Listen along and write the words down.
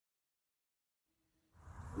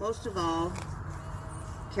most of all,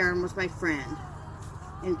 Karen was my friend,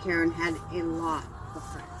 and Karen had a lot of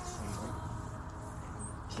friends.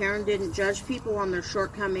 Karen didn't judge people on their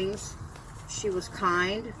shortcomings. She was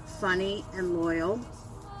kind, funny, and loyal.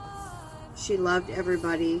 She loved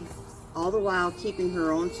everybody, all the while keeping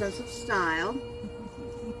her own sense of style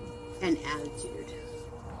and attitude.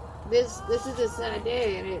 This is a sad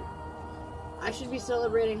day, and I should be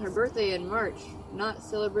celebrating her birthday in March, not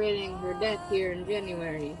celebrating her death here in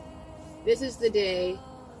January. This is the day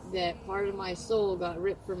that part of my soul got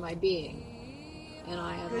ripped from my being, and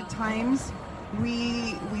I have good times.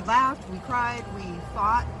 We laughed, we cried, we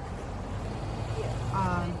fought.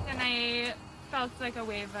 And I felt like a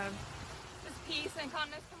wave of just peace and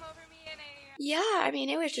calmness come over me, and Yeah, I mean,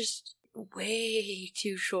 it was just way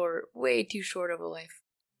too short of a life.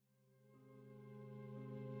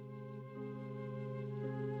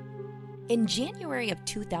 In January of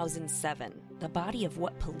 2007, the body of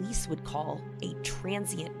what police would call a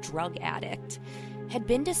transient drug addict had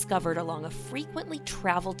been discovered along a frequently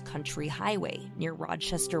traveled country highway near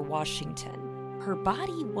Rochester, Washington. Her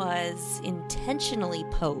body was intentionally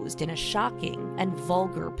posed in a shocking and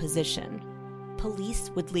vulgar position.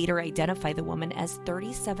 Police would later identify the woman as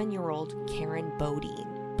 37-year-old Karen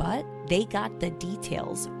Bodine, but they got the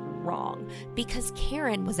details wrong because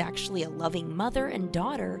Karen was actually a loving mother and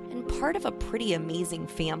daughter and part of a pretty amazing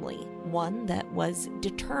family, one that was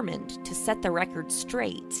determined to set the record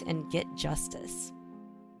straight and get justice.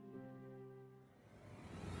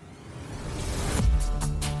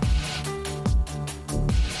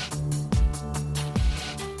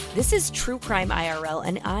 This is True Crime IRL,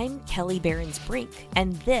 and I'm Kelly Behrens-Brink,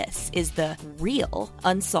 and this is the real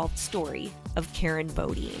unsolved story of Karen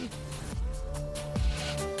Bodine.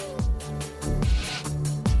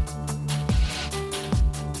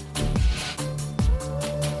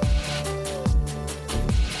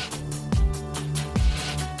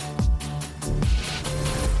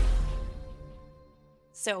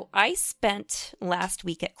 So I spent last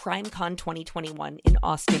week at CrimeCon2021 in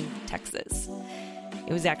Austin, Texas.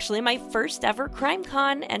 It was actually my first ever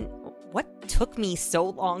CrimeCon, and what took me so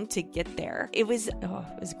long to get there? It was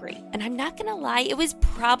great. And I'm not gonna lie, it was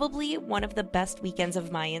probably one of the best weekends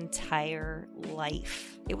of my entire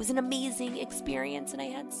life. It was an amazing experience, and I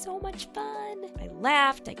had so much fun. I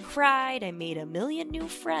laughed, I cried, I made a million new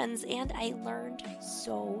friends, and I learned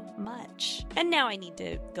so much. And now I need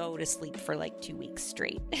to go to sleep for like 2 weeks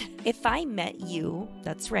straight. If I met you,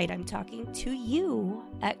 that's right, I'm talking to you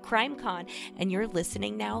at CrimeCon, and you're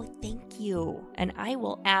listening now, thank you. And I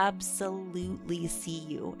will absolutely see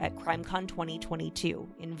you at CrimeCon 2022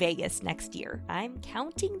 in Vegas next year. I'm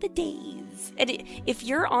counting the days. And if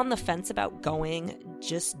you're on the fence about going,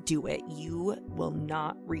 just do it. You will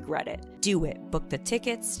not regret it. Do it. Book the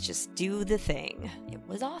tickets. Just do the thing. It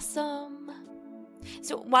was awesome.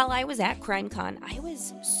 So while I was at CrimeCon, I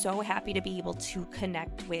was so happy to be able to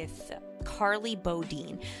connect with Karlee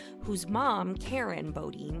Bodine, whose mom, Karen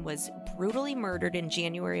Bodine, was brutally murdered in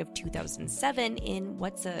January of 2007 in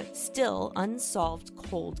what's a still unsolved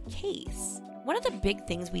cold case. One of the big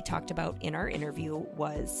things we talked about in our interview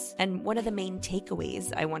was, and one of the main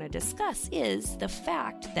takeaways I want to discuss is the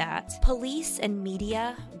fact that police and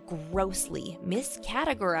media grossly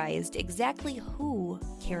miscategorized exactly who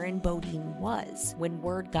Karen Bodine was when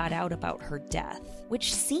word got out about her death,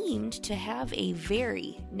 which seemed to have a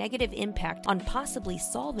very negative impact on possibly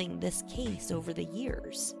solving this case over the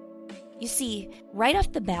years. You see, right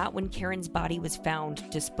off the bat, when Karen's body was found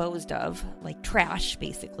disposed of, like trash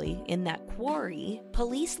basically, in that quarry,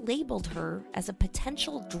 police labeled her as a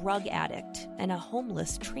potential drug addict and a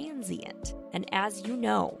homeless transient. And as you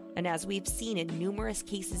know, and as we've seen in numerous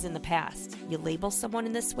cases in the past, you label someone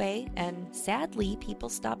in this way, and sadly, people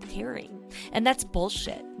stop caring. And that's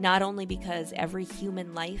bullshit, not only because every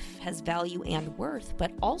human life has value and worth,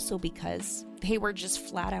 but also because they were just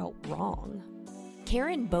flat out wrong.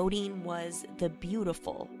 Karen Bodine was the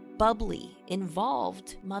beautiful, bubbly,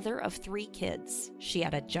 involved mother of 3 kids. She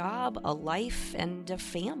had a job, a life, and a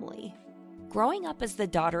family. Growing up as the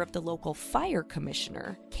daughter of the local fire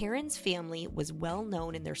commissioner, Karen's family was well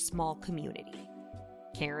known in their small community.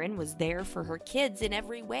 Karen was there for her kids in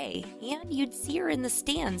every way, and you'd see her in the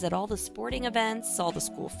stands at all the sporting events, all the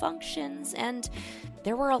school functions, and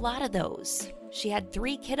there were a lot of those. She had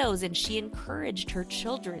 3 kiddos, and she encouraged her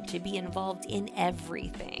children to be involved in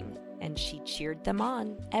everything, and she cheered them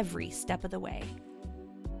on every step of the way.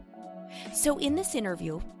 So in this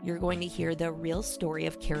interview, you're going to hear the real story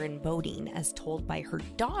of Karen Bodine as told by her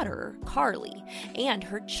daughter, Karlee, and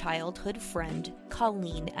her childhood friend,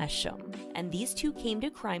 Colleen Esham. And these two came to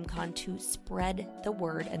CrimeCon to spread the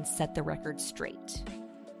word and set the record straight.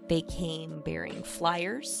 They came bearing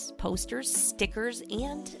flyers, posters, stickers,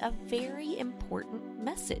 and a very important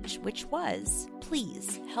message, which was,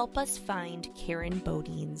 please help us find Karen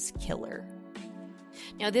Bodine's killer.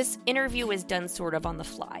 Now, this interview was done sort of on the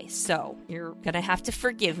fly, so you're going to have to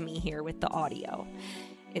forgive me here with the audio.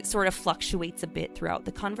 It sort of fluctuates a bit throughout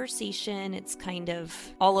the conversation. It's kind of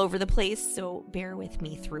all over the place, so bear with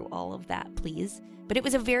me through all of that, please. But it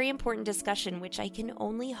was a very important discussion, which I can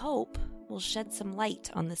only hope will shed some light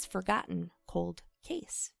on this forgotten cold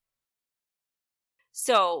case.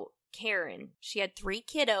 So, Karen, she had 3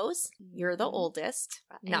 kiddos. You're the oldest.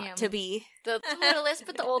 Not to be the littlest,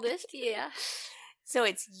 but the oldest, yeah. So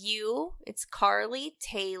it's you, it's Karlee,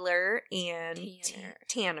 Taylor, and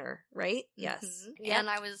Tanner, right? Yes. Mm-hmm. Yep. And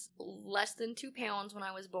I was less than 2 pounds when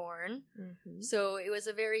I was born. Mm-hmm. So it was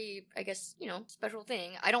a very, I guess, special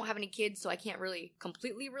thing. I don't have any kids, so I can't really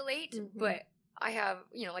completely relate. Mm-hmm. But I have,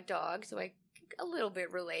 a dog, so I a little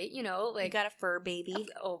bit relate, like. You got a fur baby.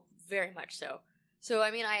 Oh, very much so. So, I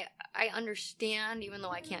mean, I understand, even though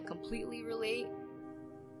I can't completely relate.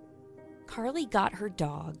 Karlee got her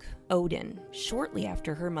dog, Bodine, shortly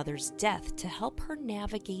after her mother's death to help her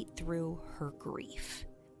navigate through her grief.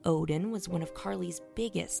 Bodine was one of Karlee's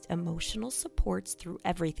biggest emotional supports through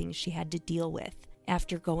everything she had to deal with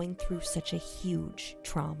after going through such a huge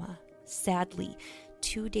trauma. Sadly,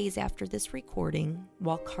 2 days after this recording,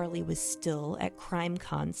 while Karlee was still at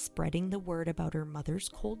CrimeCon spreading the word about her mother's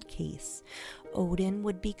cold case, Bodine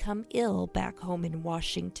would become ill back home in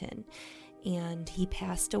Washington, and he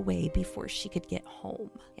passed away before she could get home.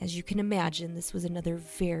 As you can imagine, this was another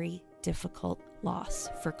very difficult loss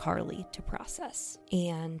for Karlee to process,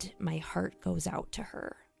 and my heart goes out to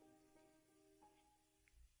her.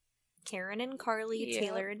 Karen and Karlee,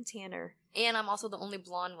 Taylor and Tanner. And I'm also the only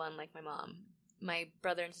blonde one like my mom. My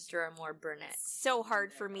brother and sister are more brunette. So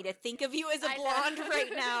hard for me to think of you as a blonde right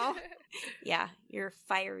now. Yeah, you're a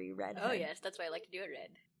fiery redhead. Oh yes, that's why I like to do it red.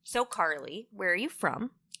 So Karlee, where are you from?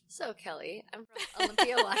 So, Kelly, I'm from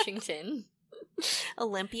Olympia, Washington.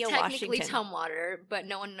 Olympia, Technically Washington. Tumwater, but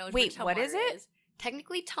no one knows Wait, where Tumwater what is it? is.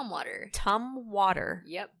 Technically Tumwater. Tumwater.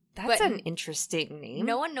 Yep. That's an interesting name.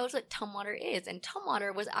 No one knows what Tumwater is, and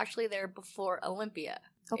Tumwater was actually there before Olympia.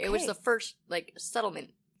 Okay. It was the first, settlement.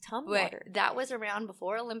 Tumwater. But that was around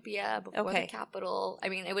before Olympia, before the capital. I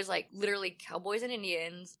mean, it was literally cowboys and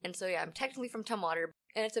Indians. And so, yeah, I'm technically from Tumwater.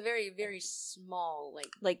 And it's a very, very small,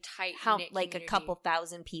 tight community. A couple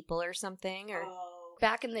thousand people or something? Or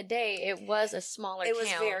back in the day, it was a smaller town. It was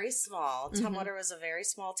very small. Mm-hmm. Tumwater was a very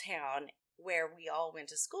small town. Where we all went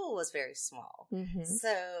to school was very small. Mm-hmm.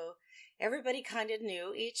 So everybody kind of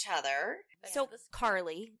knew each other. So,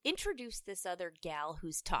 Karlee, introduce this other gal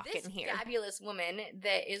who's talking here. This fabulous woman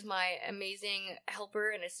that is my amazing helper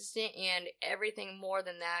and assistant and everything more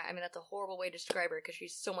than that. I mean, that's a horrible way to describe her because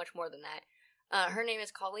she's so much more than that. Her name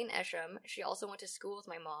is Colleen Esham. She also went to school with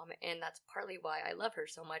my mom, and that's partly why I love her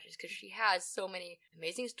so much, is because she has so many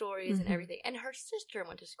amazing stories and everything. And her sister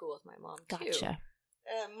went to school with my mom, too. Gotcha.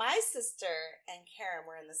 My sister and Karen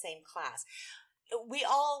were in the same class. We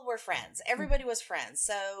all were friends. Everybody was friends.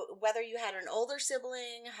 So whether you had an older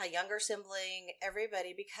sibling, a younger sibling,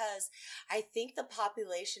 everybody, because I think the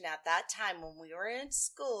population at that time when we were in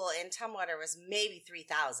school in Tumwater was maybe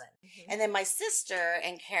 3,000. Mm-hmm. And then my sister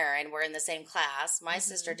and Karen were in the same class. My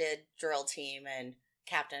sister did drill team and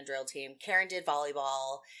captain drill team. Karen did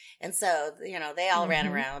volleyball. And so, they all ran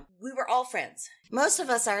around. We were all friends. Most of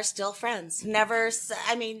us are still friends.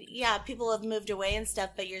 People have moved away and stuff,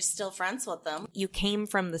 but you're still friends with them. You came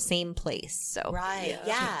from the same place, so. Right,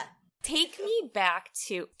 yeah. Take me back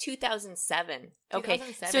to 2007. Okay,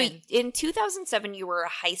 so in 2007, you were a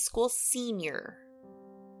high school senior.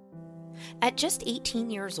 At just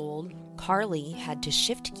 18 years old, Karlee had to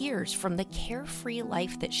shift gears from the carefree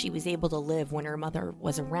life that she was able to live when her mother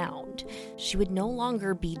was around. She would no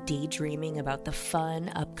longer be daydreaming about the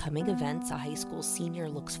fun, upcoming events a high school senior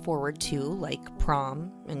looks forward to, like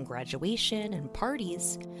prom and graduation and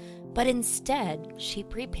parties, but instead, she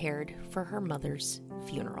prepared for her mother's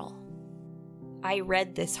funeral. I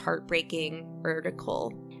read this heartbreaking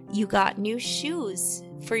article. You got new shoes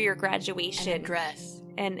for your graduation. And a dress.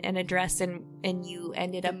 And a dress, and you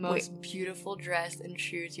ended up the most beautiful dress and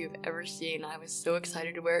shoes you've ever seen. I was so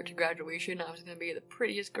excited to wear it to graduation. I was going to be the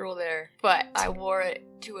prettiest girl there. But I wore it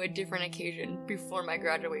to a different occasion before my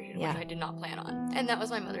graduation, which I did not plan on. And that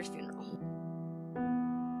was my mother's funeral.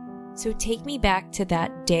 So take me back to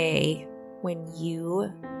that day when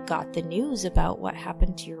you got the news about what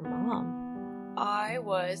happened to your mom. I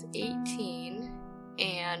was 18.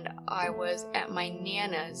 And I was at my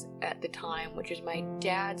Nana's at the time, which is my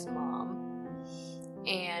dad's mom.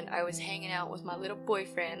 and I was hanging out with my little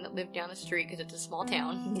boyfriend that lived down the street because it's a small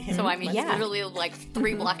town. So, I mean, he's literally like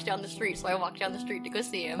 3 blocks down the street, so I walked down the street to go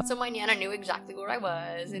see him. So my Nana knew exactly where I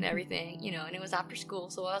was and everything, you know, and it was after school,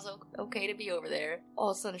 so I was okay to be over there. All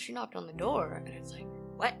of a sudden, she knocked on the door, and it's like,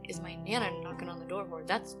 what is my Nana knocking on the door for?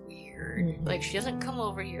 That's weird. Like, she doesn't come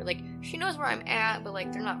over here. Like, she knows where I'm at, but,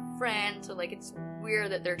 like, they're not friends, so, like, it's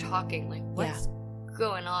weird that they're talking. Like, what's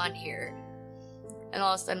going on here? And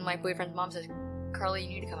all of a sudden, my boyfriend's mom says, Karlee, you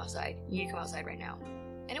need to come outside. You need to come outside right now.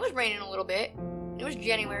 And it was raining a little bit. It was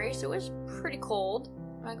January, so it was pretty cold.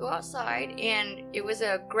 And I go outside, and it was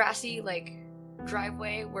a grassy, like,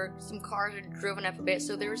 driveway where some cars had driven up a bit,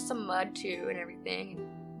 so there was some mud, too, and everything.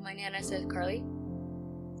 And my Nana says, Karlee,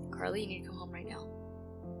 you need to come home right now.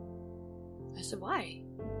 I said, why?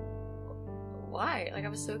 Why? Like, I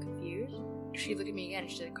was so confused. She looked at me again,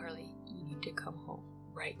 and she said, Karlee, you need to come home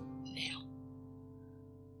right now.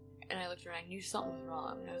 And I looked around, I knew something was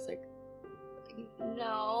wrong, and I was like,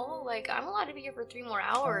 no, like, I'm allowed to be here for 3 more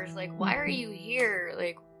hours, like, why are you here,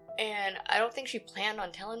 like, and I don't think she planned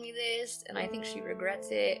on telling me this, and I think she regrets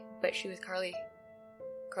it, but she was, Karlee,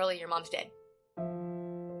 your mom's dead.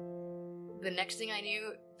 The next thing I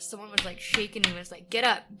knew, someone was, like, shaking me, and was like, get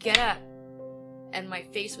up, and my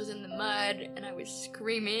face was in the mud, and I was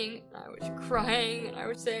screaming, and I was crying, and I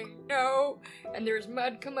was saying no, and there was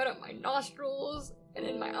mud coming up my nostrils, and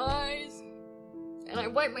in my eyes, and I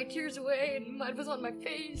wiped my tears away, and mud was on my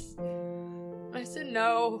face. And I said,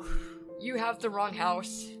 no, you have the wrong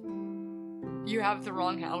house. You have the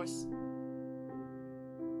wrong house.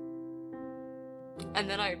 And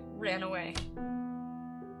then I ran away.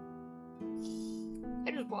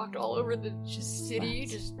 I just walked all over the city,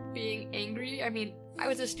 just being angry. I mean, I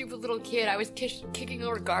was a stupid little kid. I was kicking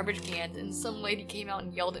over garbage cans, and some lady came out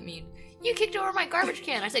and yelled at me, you kicked over my garbage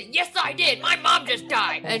can. I said, yes, I did. My mom just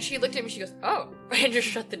died. And she looked at me, she goes, oh, and just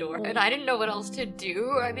shut the door. And I didn't know what else to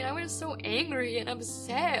do. I mean, I was so angry and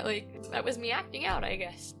upset. Like, that was me acting out, I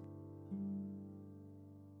guess.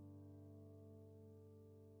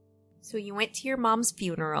 So you went to your mom's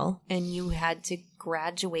funeral, and you had to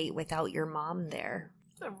graduate without your mom there.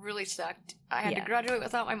 That really sucked. I had to graduate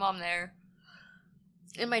without my mom there.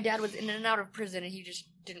 And my dad was in and out of prison, and he just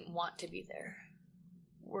didn't want to be there.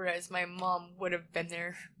 Whereas my mom would have been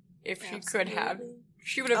there if she could have.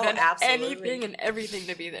 She would have done anything and everything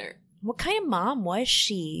to be there. What kind of mom was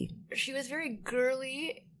she? She was very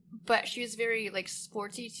girly, but she was very, like,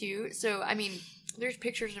 sportsy, too. So, I mean, there's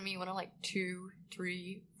pictures of me when I'm, like, 2,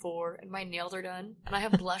 3, 4, and my nails are done. And I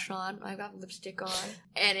have blush on. I've got lipstick on.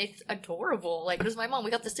 And it's adorable. Like, it was my mom.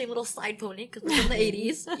 We got the same little side pony, because we're from the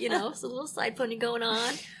 80s, you know? So, a little side pony going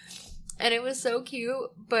on. And it was so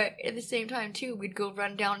cute, but at the same time, too, we'd go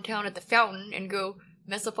run downtown at the fountain and go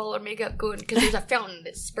mess up all our makeup, because there's a fountain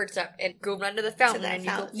that spurts up, and go run to the fountain and you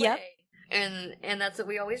go play. Yep. And that's what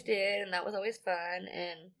we always did, and that was always fun,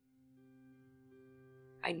 and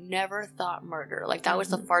I never thought murder. Like, that was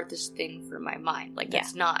the farthest thing from my mind. Like,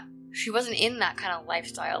 that's not, she wasn't in that kind of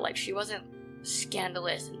lifestyle. Like, she wasn't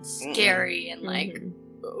scandalous and scary and like,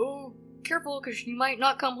 oh, careful, because she might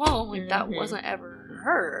not come home. Like, that wasn't ever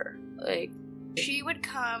her. Like, she would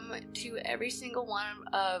come to every single one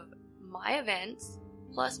of my events,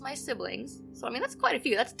 plus my siblings. So, I mean, that's quite a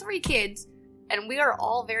few. That's 3 kids. And we are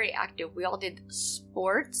all very active. We all did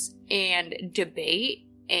sports and debate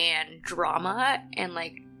and drama and,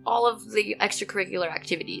 like, all of the extracurricular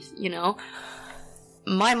activities, you know?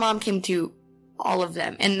 My mom came to all of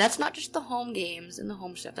them. And that's not just the home games and the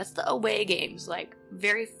home stuff. That's the away games, like,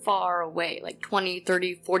 very far away, like 20,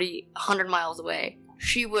 30, 40, 100 miles away.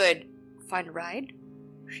 She would find a ride.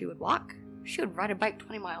 She would walk. She would ride a bike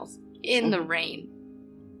 20 miles in the rain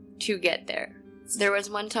to get there. There was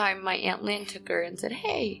one time my Aunt Lynn took her and said,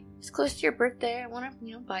 hey, it's close to your birthday. I want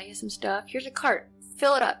to, buy you some stuff. Here's a cart.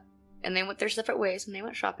 Fill it up. And they went their separate ways, and they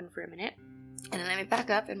went shopping for a minute. And then they went back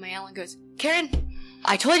up, and my Aunt Lynn goes, Karen,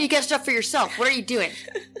 I told you to get stuff for yourself. What are you doing?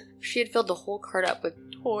 She had filled the whole cart up with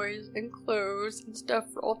toys and clothes and stuff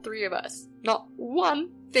for all 3 of us. Not one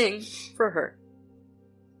thing for her.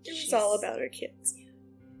 It was all about her kids.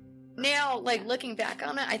 Now, like, looking back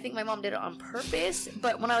on it, I think my mom did it on purpose,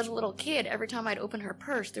 but when I was a little kid, every time I'd open her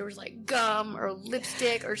purse, there was, like, gum or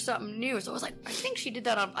lipstick or something new, so I was like, I think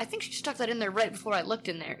she stuck that in there right before I looked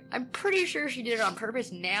in there. I'm pretty sure she did it on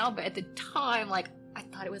purpose now, but at the time, like, I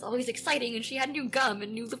thought it was always exciting, and she had new gum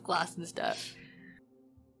and new lip gloss and stuff.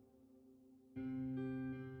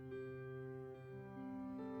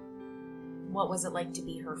 What was it like to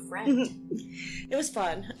be her friend? It was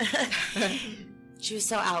fun. She was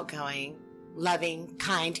so outgoing, loving,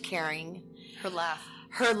 kind, caring. Her laugh.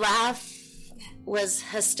 Her laugh was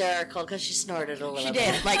hysterical because she snorted a little She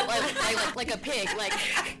bit. did, like a pig, like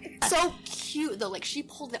so cute though. Like she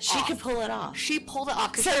pulled it. She off. could pull it off. She pulled it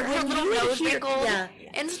off because So her when little you nose hear- wrinkled yeah.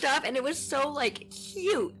 and stuff, and it was so like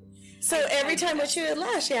cute. So every time when she would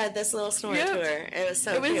laugh, she had this little snort Yeah. to her. It was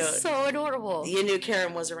so It was cute. so adorable. You knew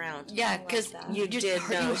Karen was around. Yeah, because You just did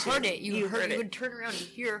heard, know you she- heard it. You heard it. You would turn around and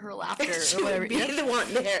hear her laughter She or whatever. would be the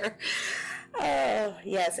one there. Oh,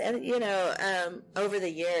 yes. And, over the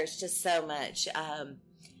years, just so much.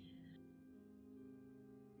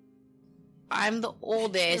 I'm the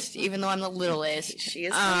oldest, even though I'm the littlest. She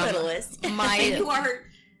is the littlest. You are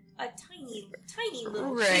a tiny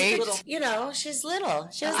little. Right. Little. She's little.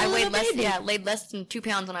 She was I a weighed little baby. laid less than 2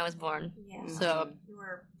 pounds when I was born. Yeah. So You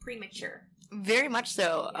were premature. very much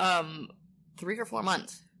so. 3 or 4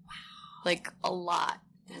 months. Wow. Like a lot.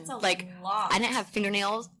 That's a Like, lot. I didn't have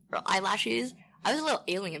fingernails or eyelashes. I was a little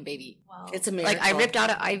alien baby. Wow. It's a miracle. Like, I ripped out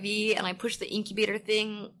an IV and I pushed the incubator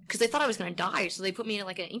thing because they thought I was going to die. So they put me in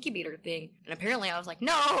like an incubator thing. And apparently I was like,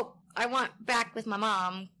 no, I want back with my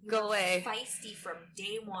mom. You Go were away. Feisty from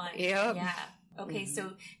day one. Yep. Yeah. Okay,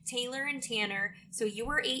 so Taylor and Tanner. So you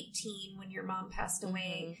were 18 when your mom passed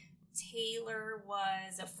away. Taylor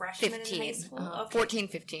was a freshman in high 15. school. 14,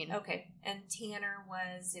 15. Okay, and Tanner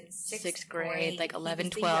was in sixth grade, like He 11,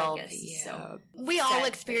 was the 12. youngest, Yeah. so We all Sad.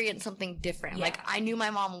 experienced something different. Yeah. Like, I knew my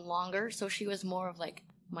mom longer, so she was more of like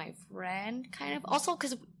my friend, kind of. Also,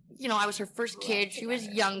 because, I was her first kid. She was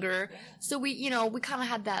younger. Yeah. So we kind of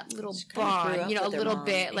had that little She kinda grew bond, up a with her little mom.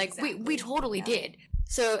 bit. Like, we Exactly. totally Yeah. did.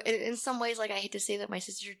 So in some ways, like, I hate to say that my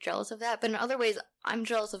sister's jealous of that, but in other ways, I'm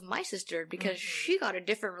jealous of my sister because she got a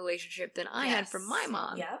different relationship than I had from my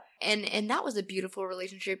mom. Yep. And that was a beautiful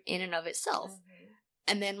relationship in and of itself.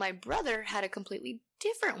 And then my brother had a completely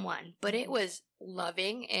different one, but it was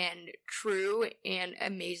loving and true and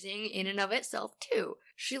amazing in and of itself too.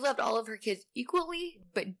 She loved all of her kids equally,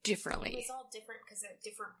 but It differently. was all different because at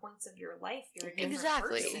different points of your life, you're a different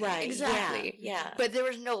Exactly. person. Right. Exactly. Yeah. But there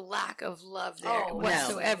was no lack of love there Oh, no.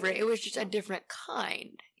 whatsoever. It was just a different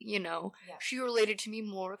kind, Yeah. She related to me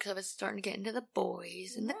more because I was starting to get into the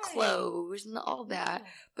boys and the Right. clothes and all that.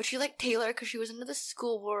 Yeah. But she liked Taylor because she was into the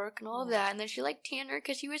schoolwork and all that. And then she liked Tanner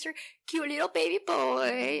because he was her cute little baby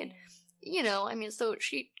boy. And, so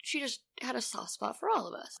she just had a soft spot for all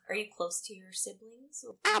of us. Are you close to your siblings?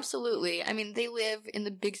 Absolutely. I mean, they live in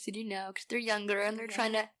the big city now because they're younger and they're Yeah.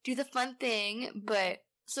 trying to do the fun thing. But,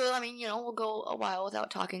 so, we'll go a while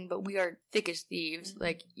without talking, but we are thick as thieves. Mm-hmm.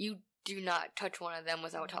 Like, you do not touch one of them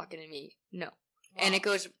without talking to me. No. And it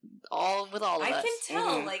goes all with all of I us. can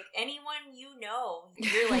tell, Mhm. like anyone you know,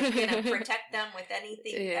 you're like gonna protect them with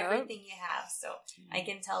anything, Yep. everything you have. So I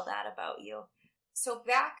can tell that about you. So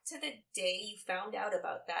back to the day you found out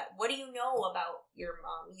about that. What do you know about your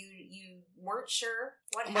mom? You weren't sure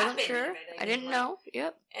what I happened. wasn't sure. even. I didn't know.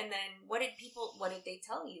 Yep. And then what did they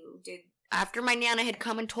tell you? After my Nana had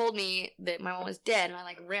come and told me that my mom was dead and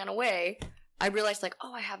I ran away, I realized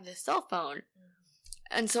I have this cell phone.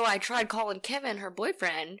 And so I tried calling Kevin, her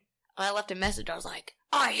boyfriend, and I left a message. I was like,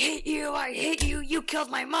 I hate you, you killed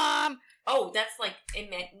my mom. Oh, that's like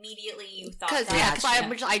immediately you thought Because that.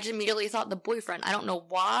 I just immediately thought the boyfriend. I don't know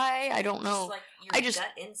why. I don't know. Just like your I just- gut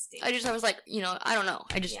instinct. I was like, I don't know.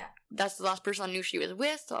 Yeah. That's the last person I knew she was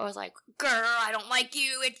with. So I was like, girl, I don't like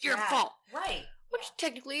you. It's your Yeah. fault. Right. Which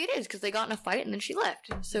technically it is because they got in a fight and then she left.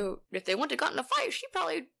 So if they wouldn't have gotten in a fight, she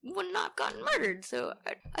probably would not have gotten murdered. So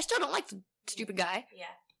I still don't like the stupid guy. Yeah.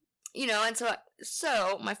 And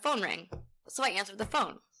so my phone rang. So I answered the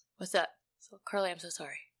phone. What's up? So, Karlee, I'm so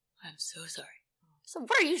sorry. I'm so sorry. So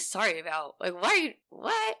what are you sorry about? Like, why are you,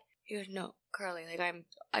 what? He goes, no, Karlee,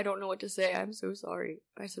 I don't know what to say. I'm so sorry.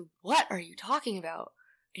 I said, what are you talking about?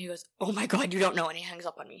 And he goes, oh my God, you don't know. And he hangs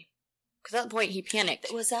up on me. Because at that point, he panicked.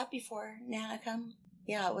 Was that before Nana come?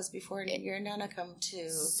 Yeah, it was before your Nana come too.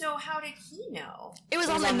 So how did he know? It was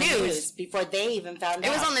on the news. before they even found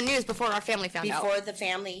out. It was on the news before our family found out. Before the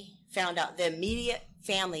family found out. The immediate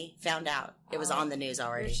family found out. It was on the news There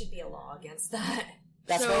already. should be a law against that.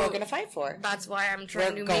 That's So- what we're going to fight for. That's why I'm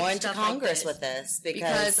trying We're to make going to stuff Congress like with this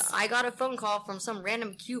because I got a phone call from some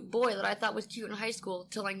random cute boy that I thought was cute in high school,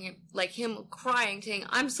 telling him crying, saying,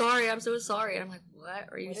 "I'm sorry, I'm so sorry." And I'm like, "What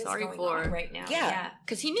are you What is sorry going for?" on right now? Yeah.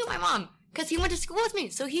 Because he knew my mom. Because he went to school with me,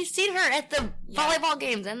 so he's seen her at the volleyball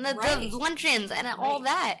games and the Right. luncheons and all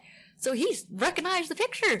that. So he recognized the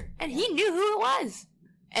picture and he knew who it was.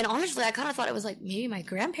 And honestly, I kind of thought it was maybe my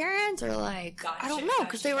grandparents or I don't know,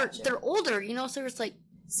 because Gotcha. they're older, so it's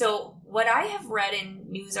So what I have read in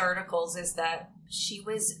news articles is that she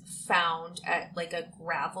was found at a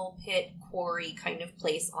gravel pit quarry kind of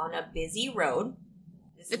place on a busy road.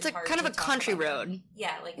 It's a kind of a country road.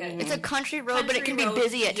 Yeah, like a... It's a country road, but it can be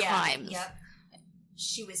busy at times. Yep.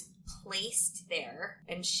 She was placed there,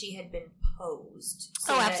 and she had been posed.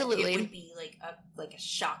 So absolutely. It would be like a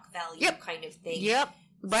shock value kind of thing. Yep.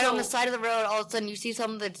 Right on the side of the road, all of a sudden you see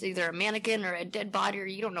something that's either a mannequin or a dead body, or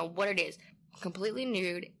you don't know what it is. Completely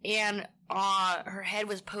nude, and her head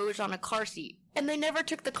was posed on a car seat. And they never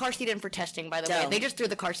took the car seat in for testing, by the way. They just threw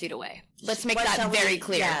the car seat away. Let's make that very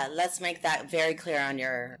clear. Yeah, let's make that very clear on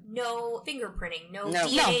your... No fingerprinting, no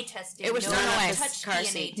DNA testing. It was thrown away. Touch car DNA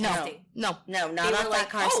seat. testing. No, not on that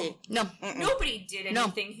car seat. No. Nobody did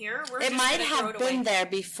anything here. It might have been there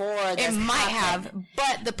before this It might happened.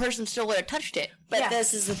 have, but the person still would have touched it. But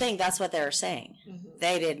this is the thing. That's what they were saying. Mm-hmm.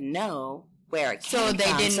 They didn't know where it came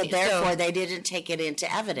from, so therefore they didn't take it into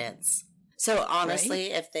evidence. So honestly,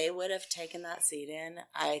 if they would have taken that seat in,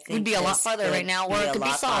 I think we'd be a lot farther right now, or it could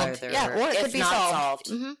be solved. Yeah, or it could be solved.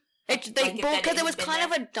 Mm-hmm. Because it was kind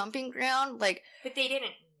of a dumping ground, like. But they didn't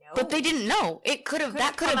know. But they didn't know. That could have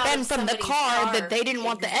been from the car that they didn't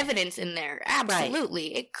want the evidence in there.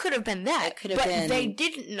 Absolutely, it could have been that. But they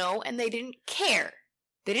didn't know, and they didn't care.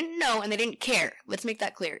 They didn't know, and they didn't care. Let's make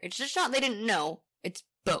that clear. It's just not they didn't know. It's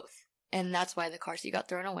both, and that's why the car seat got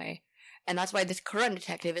thrown away. And that's why this current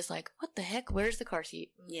detective is like, what the heck? Where's the car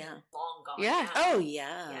seat? Yeah. Long gone. Yeah. Oh,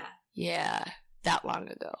 yeah. Yeah. That long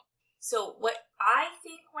ago. So what I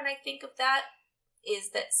think when I think of that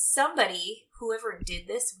is that somebody, whoever did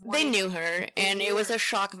this... They knew her, and it was a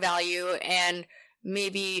shock value, and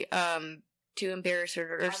maybe to embarrass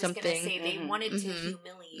her or something. I was going to say, they wanted to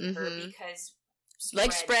humiliate her because...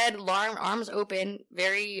 Legs spread, arms open,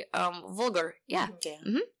 very vulgar. Yeah.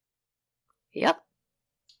 Mm-hmm. Yep.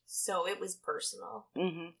 So it was personal.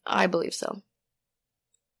 Mm-hmm. I believe so.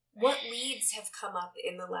 What leads have come up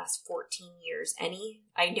in the last 14 years? Any?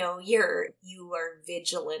 I know you are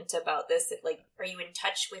vigilant about this. Like, are you in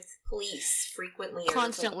touch with police frequently?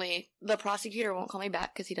 Constantly. The prosecutor won't call me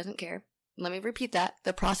back because he doesn't care. Let me repeat that.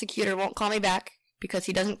 The prosecutor won't call me back because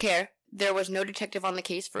he doesn't care. There was no detective on the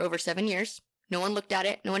case for over 7 years. No one looked at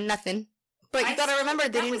it. No one nothing. But you gotta remember,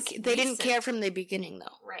 they didn't care from the beginning,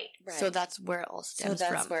 though. Right. So that's where it all stems from.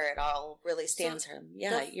 So that's where it all really stems from.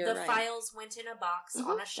 Yeah, you're right. The files went in a box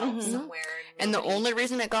on a shelf somewhere. And the only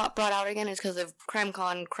reason it got brought out again is because of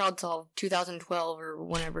CrimeCon CrowdSolve 2012 or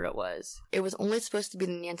whenever it was. It was only supposed to be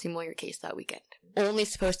the Nancy Moyer case that weekend. Only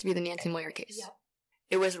supposed to be the Nancy Moyer case. Yep.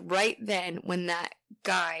 It was right then when that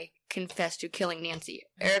guy confessed to killing Nancy.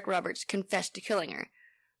 Eric Roberts confessed to killing her.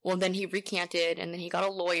 Well, then he recanted, and then he got a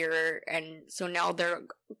lawyer, and so now they're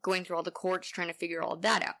going through all the courts trying to figure all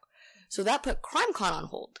that out. So that put CrimeCon on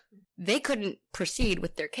hold. They couldn't proceed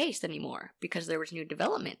with their case anymore because there was new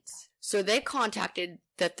developments. So they contacted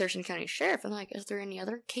the Thurston County Sheriff and like, is there any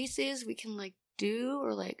other cases we can do?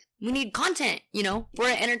 Or we need content, We're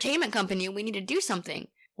an entertainment company, we need to do something.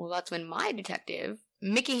 Well, that's when my detective,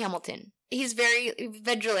 Mickey Hamilton, he's very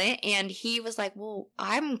vigilant, and he was like, well,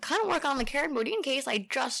 I'm kind of working on the Karen Bodine case. I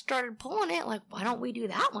just started pulling it. Why don't we do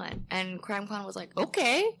that one? And CrimeCon was like,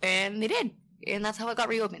 okay. And they did. And that's how it got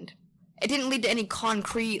reopened. It didn't lead to any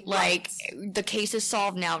concrete, the case is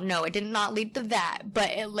solved now. No, it did not lead to that.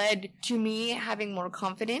 But it led to me having more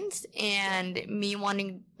confidence and me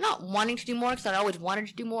not wanting to do more because I always wanted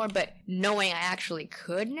to do more, but knowing I actually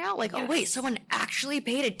could now. Oh, wait, someone actually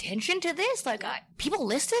paid attention to this? People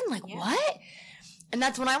listen? What? And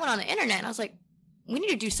that's when I went on the internet and I was like, we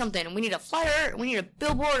need to do something. We need a flyer, we need a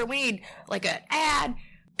billboard, we need, an ad.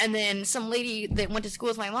 And then some lady that went to school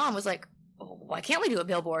with my mom was like, why can't we do a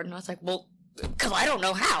billboard? And I was like, well, because I don't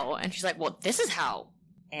know how. And she's like, well, this is how.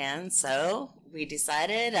 And so we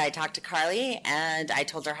decided, I talked to Karlee, and I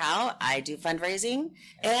told her how I do fundraising,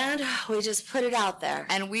 and we just put it out there.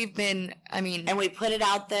 And we've been, and we put it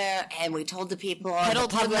out there, and we told the people, pedal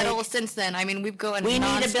to the metal since then. We've gone we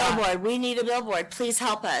nonstop. need a billboard. Please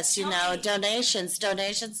help us. Donations.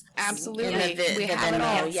 Absolutely. We have it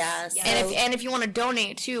all. Yes. And if you want to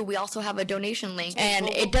donate too, we also have a donation link, and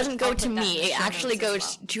it doesn't go to me. It actually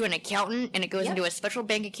goes to an accountant, and it goes into a special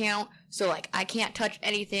bank account. So I can't touch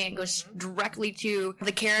anything. It goes directly to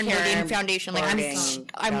the Karen Bodine Foundation.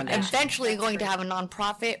 I'm eventually going to have a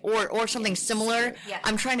nonprofit or something similar. Yeah.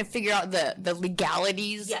 I'm trying to figure out the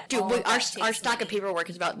legalities. Yeah, dude, our stack of paperwork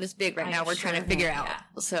is about this big right now. We're trying to figure out.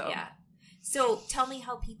 So tell me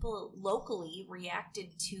how people locally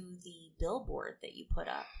reacted to the billboard that you put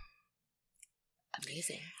up.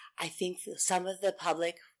 Amazing. I think some of the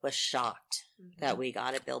public was shocked that we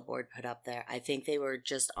got a billboard put up there. I think they were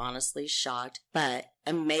just honestly shocked, but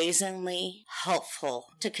amazingly helpful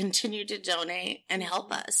to continue to donate and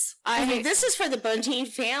help us. I mean, this is for the Bodine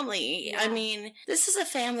family. I mean, this is a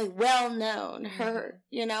family well known. Her,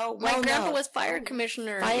 you know, My grandpa was fire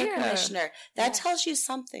commissioner. Commissioner. That tells you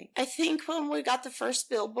something. I think when we got the first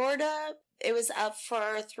billboard up, it was up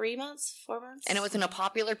for 3 months, 4 months. And it was in a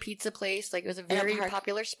popular pizza place. Like, it was a very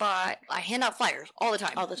popular spot. I hand out flyers all the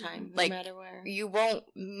time. All the time, like, no matter where. You won't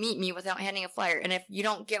meet me without handing a flyer. And if you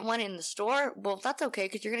don't get one in the store, well, that's okay,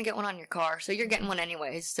 because you're going to get one on your car. So you're getting one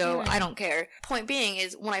anyways. So I don't care. Point being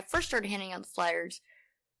is, when I first started handing out the flyers,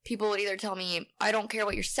 people would either tell me, I don't care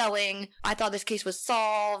what you're selling. I thought this case was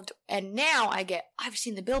solved. And now I get, I've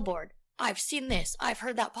seen the billboard. I've seen this. I've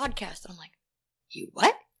heard that podcast. And I'm like, you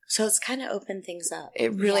what? So it's kind of opened things up.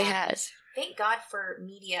 It really has. Thank God for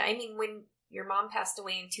media. I mean, when your mom passed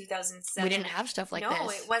away in 2007, we didn't have stuff like this. No,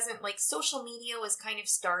 it wasn't like social media was kind of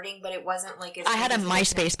starting, but it wasn't like as I had a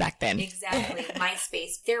MySpace back then. Exactly,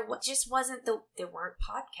 MySpace. There just wasn't there weren't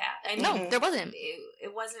podcasts. I mean, no, there wasn't.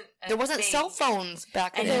 It wasn't. There wasn't cell phones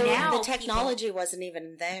back then. And now the technology wasn't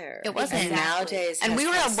even there. It wasn't. And nowadays, and we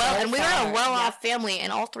were a well-off family,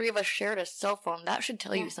 and all three of us shared a cell phone. That should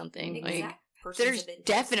tell you something. Exactly. Like, there's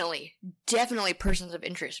definitely persons of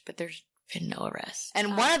interest, but there's been no arrests.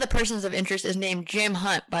 And one of the persons of interest is named Jim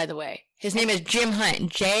Hunt, by the way. His name is Jim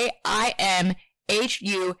Hunt, JimHunt,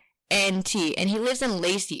 and he lives in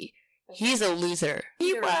Lacey. He's a loser.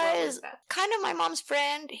 He was kind of my mom's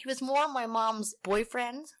friend. He was more my mom's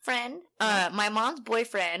boyfriend's friend. My mom's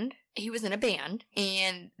boyfriend, he was in a band,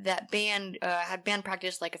 and that band had band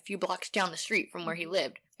practice like a few blocks down the street from where he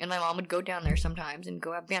lived. And my mom would go down there sometimes and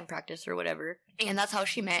go have band practice or whatever. And that's how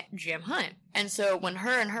she met Jim Hunt. And so when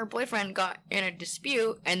her and her boyfriend got in a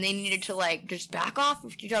dispute and they needed to like just back off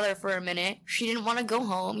of each other for a minute, she didn't want to go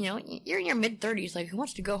home. You know, you're in your mid-30s. Like, who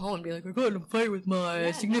wants to go home and be like, I got in a fight with my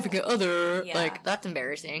significant other? Yeah. Like, that's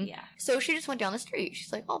embarrassing. Yeah. So she just went down the street.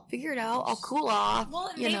 She's like, I'll figure it out. I'll cool off. Well,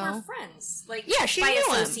 and they were friends. Like, yeah, she by knew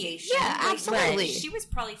association. Him. Yeah, absolutely. She was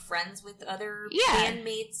probably friends with other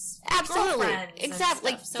bandmates. Absolutely.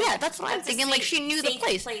 Exactly. Like, so yeah, that's what I'm thinking. Like, she knew the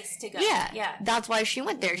place. To go. Yeah. That's why she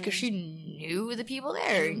went there, because she knew the people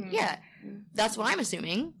there. Yeah. That's what I'm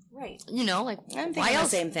assuming. Right. You know, like, why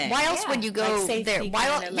else? Same thing. Why else would you go there?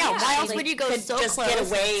 Why else would you go so just close? Get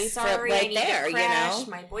away from right there, you know?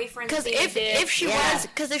 My boyfriend. Because if she was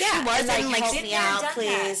in like, help me out,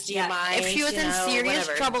 please. Do you mind? If she was in serious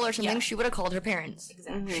trouble or something, she would have called her parents.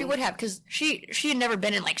 Exactly. She would have, because she had never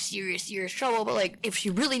been in like serious trouble. But like, if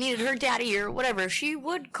she really needed her daddy or whatever, she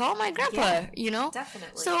would call my grandpa. You know,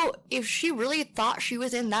 definitely. So if she really thought she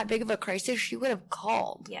was in that big of a crisis, she would have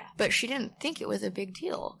called. Yeah. But she didn't think it was a big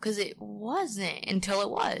deal, because it wasn't until it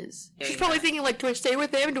was. She's probably thinking, like, do I stay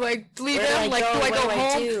with him? Do I leave him? Like, do I go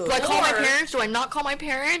home? Do I call my parents? Do I not call my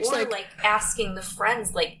parents? Or like asking the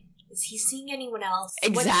friends, like, is he seeing anyone else?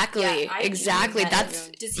 Exactly. Exactly.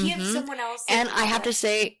 Does he have someone else? And I have to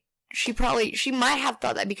say, she might have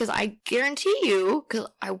thought that, because I guarantee you, because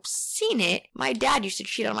I've seen it, my dad used to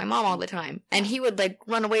cheat on my mom all the time. And he would, like,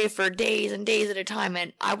 run away for days and days at a time,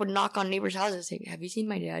 and I would knock on neighbors' houses and say, have you seen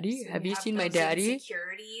my daddy? So have you seen my daddy?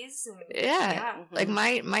 Insecurities. Like,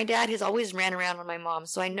 my dad has always ran around on my mom,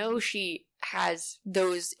 so I know she has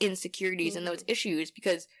those insecurities and those issues,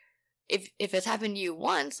 because if it's happened to you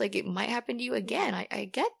once, like, it might happen to you again. I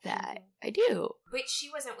get that. I do. But she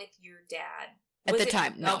wasn't with your dad. At the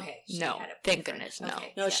time, no. Okay. No. Thank goodness, no.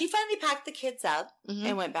 Okay. No, she finally packed the kids up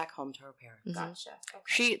and went back home to her parents. Gotcha.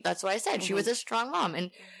 Okay. That's what I said. She was a strong mom, and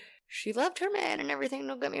she loved her man and everything,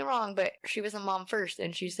 don't get me wrong, but she was a mom first,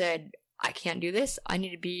 and she said, I can't do this. I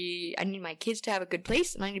need my kids to have a good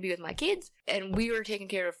place, and I need to be with my kids, and we were taken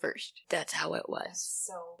care of first. That's how it was.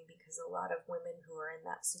 So, because a lot of women who are in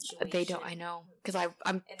that situation, they don't, I know. Because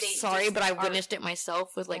I'm sorry, but I witnessed it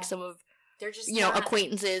myself with, like, some of, they're just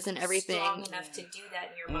acquaintances and everything. Strong enough to do that,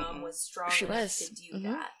 and your mom was strong enough to do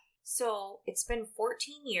that. So it's been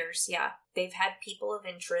 14 years. Yeah, they've had people of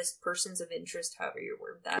interest, persons of interest, however you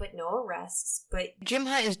word that, but no arrests. But Jim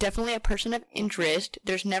Hunt is definitely a person of interest.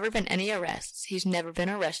 There's never been any arrests. He's never been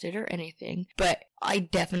arrested or anything. But I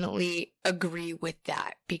definitely agree with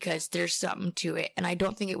that, because there's something to it, and I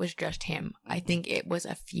don't think it was just him. I think it was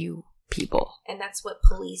a few people. And that's what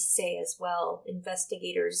police say as well.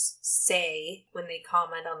 Investigators say when they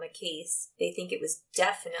comment on the case, they think it was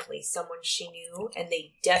definitely someone she knew, and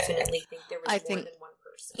they definitely think there was more than one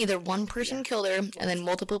person. Either one person killed her, and then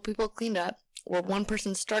multiple people cleaned up, or one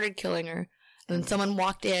person started killing her, and then someone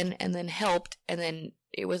walked in and then helped, and then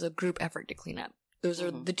it was a group effort to clean up. Those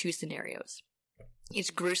are the two scenarios. It's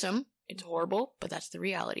gruesome. It's horrible, but that's the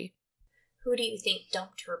reality. Who do you think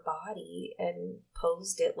dumped her body and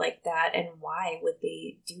posed it like that, and why would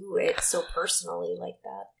they do it so personally like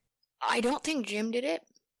that? I don't think Jim did it.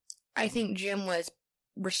 I think Jim was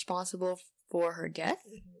responsible for her death,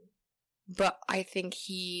 but I think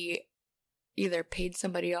he either paid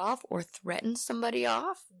somebody off or threatened somebody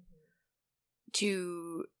off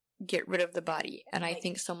to get rid of the body, and I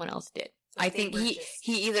think someone else did. So I think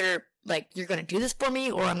he either, like, you're going to do this for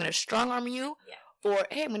me, or I'm going to strong-arm you, or,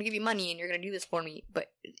 hey, I'm going to give you money and you're going to do this for me.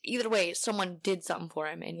 But either way, someone did something for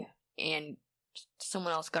him, and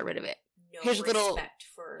someone else got rid of it. No respect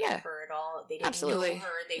for her at all. They didn't know her.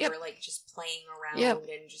 They were, like, just playing around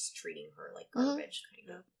and just treating her like garbage.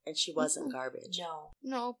 Kind of. And she wasn't garbage.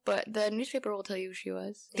 No, but the newspaper will tell you she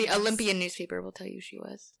was. The Olympian newspaper will tell you she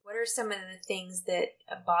was. What are some of the things that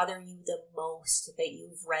bother you the most that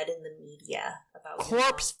you've read in the media about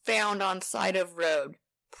corpse found on side of road.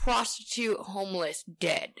 Prostitute homeless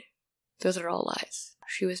dead. Those are all lies.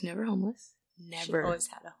 She was never homeless. Never. She always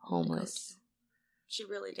had a homeless. She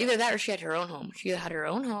really did. Either that or she had her own home. She had her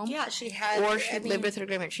own home. Yeah, she had. Or she lived with her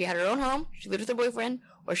grandparents. She had her own home. She lived with her boyfriend.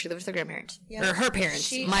 Or she lived with her grandparents. Yeah. Or her parents.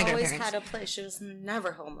 My grandparents. She always had a place. She was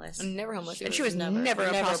never homeless. Never homeless. And she was never a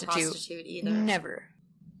prostitute either. Never.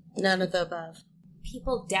 None of the above.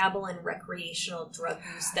 People dabble in recreational drug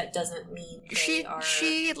use. That doesn't mean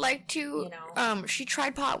she liked to, she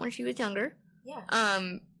tried pot when she was younger. Yeah.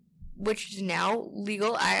 Which is now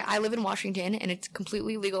legal. I live in Washington, and it's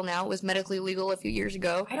completely legal now. It was medically legal a few years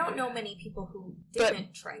ago. I don't know many people who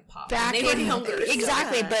didn't try pot back when they were younger.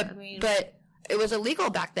 Exactly, but it was illegal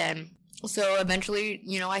back then. So eventually,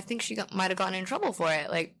 I think she might have gotten in trouble for it.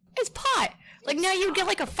 Like, it's pot. Like, now you'd get,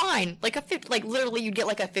 like, a fine. Literally, you'd get,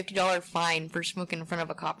 like, a $50 fine for smoking in front of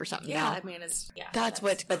a cop or something. Yeah, now. I mean, that's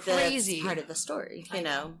what's crazy. That's part of the story,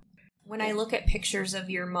 When I look at pictures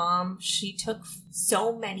of your mom, she took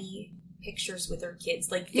so many pictures with her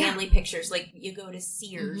kids, like family pictures. Like, you go to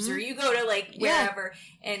Sears or you go to, like, wherever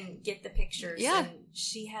and get the pictures. Yeah. And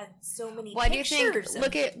she had so many Why pictures. Do you think?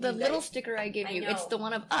 Look at the little sticker I gave you. It's the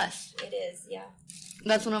one of us. It is, yeah.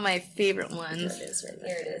 That's one of my favorite ones. There it is, right there.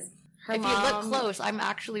 There it is. If you look close, I'm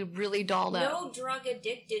actually really dolled up. No drug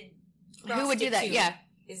addicted who would do that? Yeah.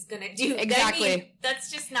 Is gonna do exactly. I mean, that's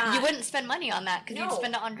just not. You wouldn't spend money on that because you'd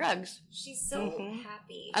spend it on drugs. She's so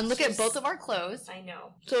happy. And look at both of our clothes. I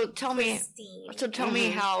know. So tell me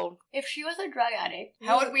how, if she was a drug addict,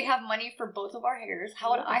 how would we have money for both of our hairs?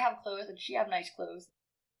 How would I have clothes and she have nice clothes?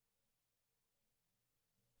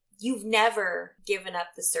 You've never given up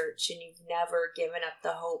the search, and you've never given up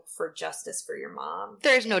the hope for justice for your mom.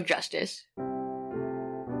 There's no justice.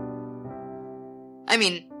 I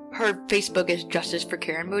mean, her Facebook is Justice for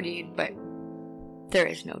Karen Bodine, but there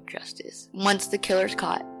is no justice. Once the killer's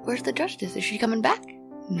caught, where's the justice? Is she coming back?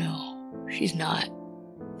 No, she's not.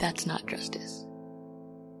 That's not justice.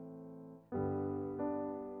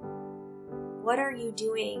 What are you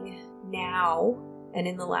doing now and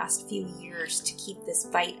in the last few years to keep this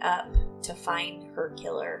fight up to find her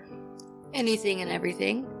killer? Anything and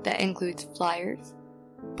everything. That includes flyers,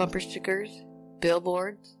 bumper stickers,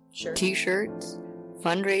 billboards, t-shirts,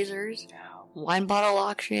 fundraisers, wine bottle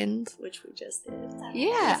auctions. Which we just did.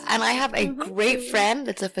 Yeah, and I have a great friend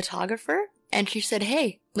that's a photographer, and she said,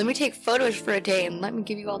 hey, let me take photos for a day and let me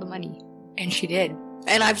give you all the money. And she did.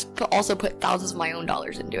 And I've also put thousands of my own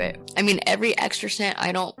dollars into it. I mean, every extra cent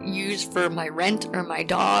I don't use for my rent or my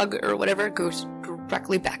dog or whatever goes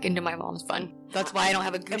directly back into my mom's fund. That's why I don't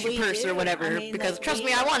have a Gucci purse or whatever, because trust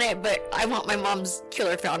me, I want it, but I want my mom's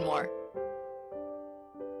killer found more.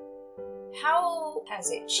 How has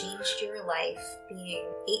it changed your life being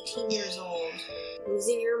 18 years old,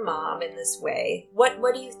 losing your mom in this way? What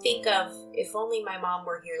do you think of, if only my mom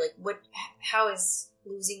were here, like, how is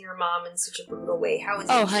losing your mom in such a brutal way? How is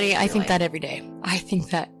it? Oh, honey, I think that every day. I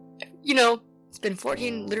think that, it's been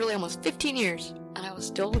 14, literally almost 15 years, and I will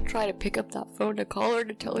still try to pick up that phone to call her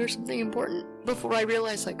to tell her something important before I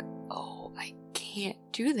realize, like, oh, I can't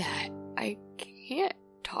do that. I can't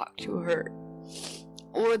talk to her.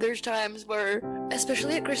 Or there's times where,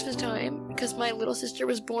 especially at Christmas time, because my little sister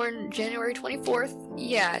was born January 24th.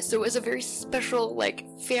 Yeah, so it was a very special,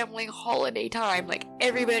 family holiday time.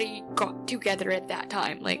 Everybody got together at that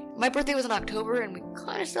time. My birthday was in October, and we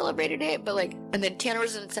kind of celebrated it, but, and then Tanner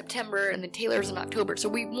was in September, and then Taylor was in October. So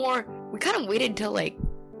we kind of waited till,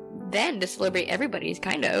 then to celebrate everybody's,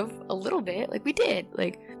 kind of, a little bit. We did.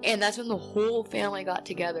 And that's when the whole family got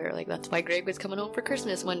together. That's why Greg was coming home for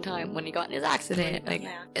Christmas one time when he got in his accident.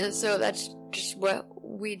 And so that's just what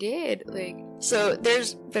we did. So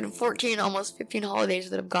there's been 14, almost 15 holidays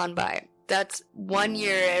that have gone by That's 1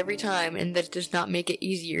 year every time, and that does not make it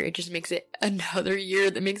easier. It just makes it another year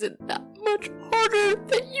that makes it that much harder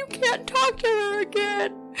that you can't talk to her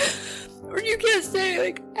again. Or you can't say,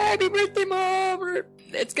 like, happy birthday, Mom, or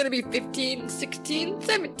it's gonna be 15, 16,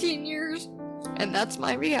 17 years. And that's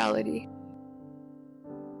my reality.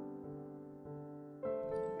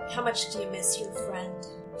 How much do you miss your friend?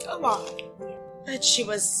 A lot. Yeah. But she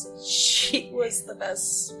was the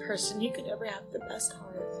best person. You could ever have the best heart.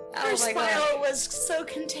 Her smile was so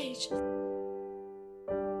contagious.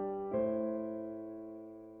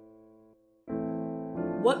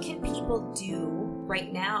 What can people do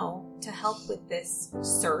right now to help with this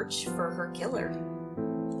search for her killer?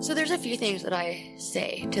 So there's a few things that I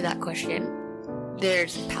say to that question.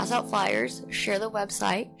 There's pass out flyers, share the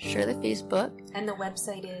website, share the Facebook. And the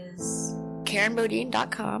website is?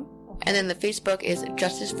 KarenBodine.com. Okay. And then the Facebook is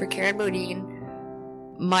Justice for Karen Bodine,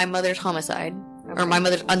 My Mother's Homicide. Okay. Or My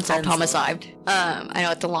Mother's Unsolved Homicide. I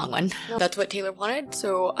know it's a long one. That's what Taylor wanted,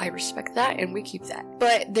 so I respect that, and we keep that.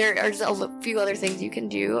 But there are a few other things you can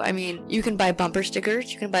do. I mean, you can buy bumper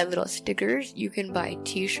stickers, you can buy little stickers, you can buy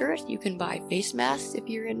t-shirts, you can buy face masks if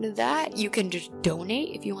you're into that. You can just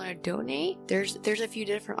donate if you want to donate. There's a few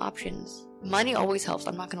different options. Money always helps,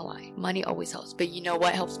 I'm not gonna lie. Money always helps. But you know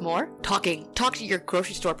what helps more? Talking. Talk to your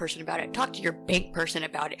grocery store person about it. Talk to your bank person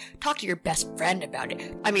about it. Talk to your best friend about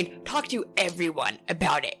it. I mean, talk to everyone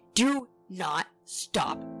about it. Do not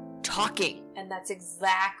stop talking. And that's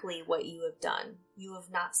exactly what you have done. You have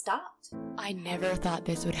not stopped. I never thought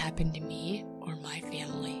this would happen to me or my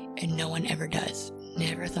family, and no one ever does.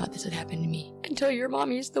 Never thought this would happen to me until your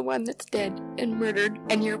mommy's the one that's dead and murdered,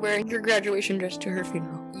 and you're wearing your graduation dress to her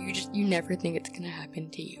funeral. You never think it's gonna happen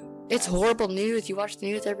to you. It's horrible news. You watch the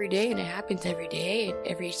news every day, and it happens every day, in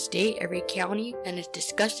every state, every county, and it's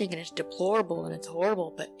disgusting, and it's deplorable, and it's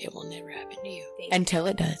horrible, but it will never happen to you. Until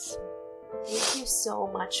it does. Thank you so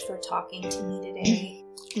much for talking to me today.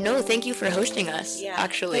 No, thank you for hosting us,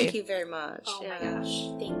 actually. Thank you very much. Oh my gosh,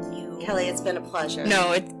 thank you. Kelly, it's been a pleasure.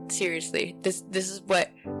 No, seriously, this is what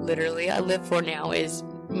literally I live for now, is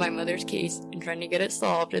my mother's case and trying to get it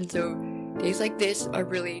solved, and so days like this are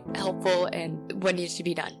really helpful and what needs to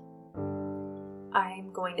be done.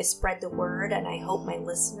 I'm going to spread the word, and I hope my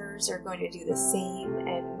listeners are going to do the same,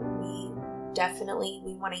 and we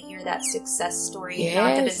want to hear that success story. Yes.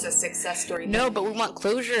 Not that it's a success story. No, but we want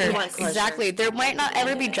closure. We want closure. Exactly. There might not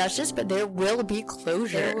ever be justice, but there will be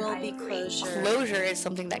closure. There will be closure. Closure is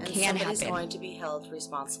something that can happen. Somebody's going to be held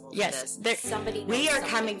responsible for this. We are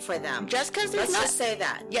coming for them. Just because there's Let's just say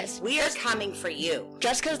that. Yes. We are coming for you.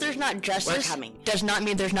 Just because there's not justice does not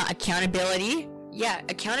mean there's not accountability. Yeah,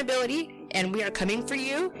 accountability, and we are coming for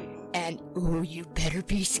you. And, ooh, you better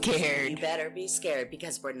be scared. You better be scared,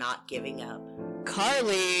 because we're not giving up.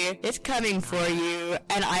 Karlee is coming for you,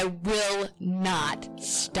 and I will not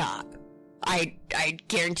stop. I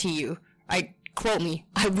guarantee you. Quote me,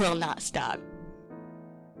 I will not stop.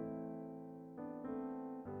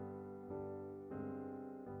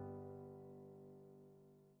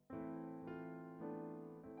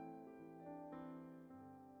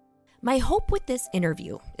 My hope with this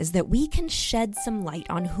interview is that we can shed some light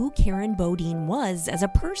on who Karen Bodine was as a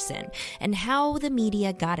person and how the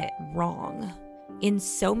media got it wrong. In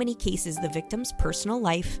so many cases, the victim's personal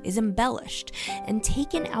life is embellished and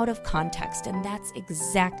taken out of context, and that's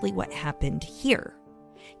exactly what happened here.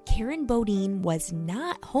 Karen Bodine was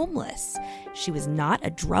not homeless, she was not a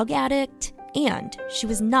drug addict, and she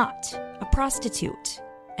was not a prostitute.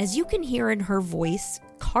 As you can hear in her voice,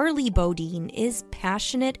 Karlee Bodine is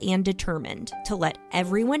passionate and determined to let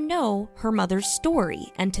everyone know her mother's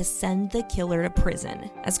story and to send the killer to prison.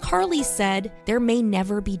 As Karlee said, there may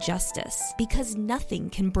never be justice because nothing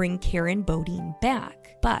can bring Karen Bodine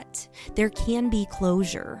back, but there can be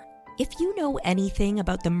closure. If you know anything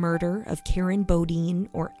about the murder of Karen Bodine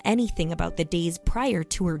or anything about the days prior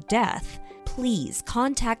to her death, please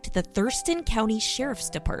contact the Thurston County Sheriff's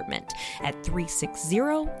Department at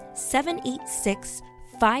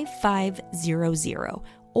 360-786-5500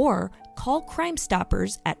 or call Crime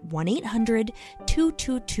Stoppers at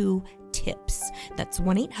 1-800-222-TIPS. That's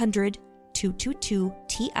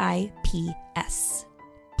 1-800-222-TIPS.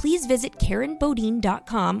 Please visit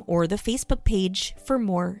KarenBodine.com or the Facebook page for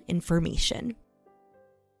more information.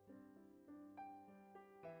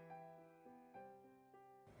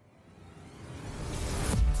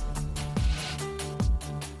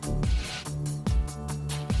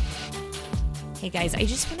 Hey guys, I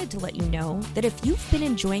just wanted to let you know that if you've been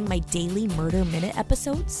enjoying my daily Murder Minute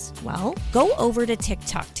episodes, well, go over to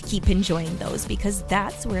TikTok to keep enjoying those because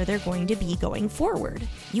that's where they're going to be going forward.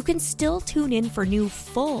 You can still tune in for new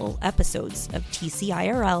full episodes of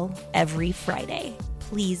TCIRL every Friday.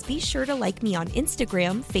 Please be sure to like me on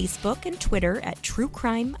Instagram, Facebook, and Twitter at True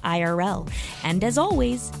Crime IRL. And as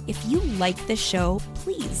always, if you like the show,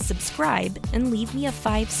 please subscribe and leave me a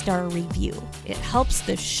 5-star review. It helps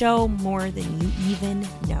the show more than you even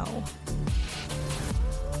know.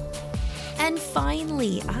 And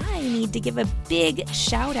finally, I need to give a big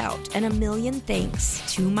shout out and a million thanks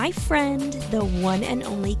to my friend, the one and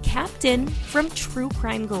only Captain from True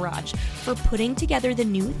Crime Garage, for putting together the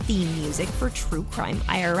new theme music for True Crime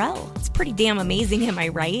IRL. It's pretty damn amazing, am I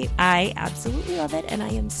right? I absolutely love it, and I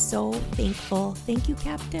am so thankful. Thank you,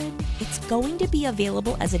 Captain. It's going to be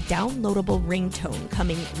available as a downloadable ringtone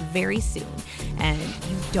coming very soon, and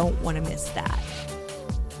you don't want to miss that.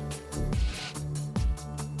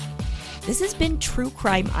 This has been True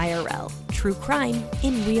Crime IRL, true crime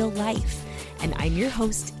in real life. And I'm your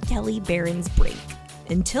host, Kelly Barons-Brink.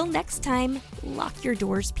 Until next time, lock your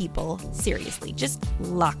doors, people. Seriously, just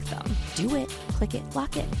lock them. Do it, click it,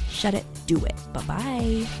 lock it, shut it, do it.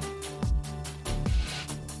 Bye-bye.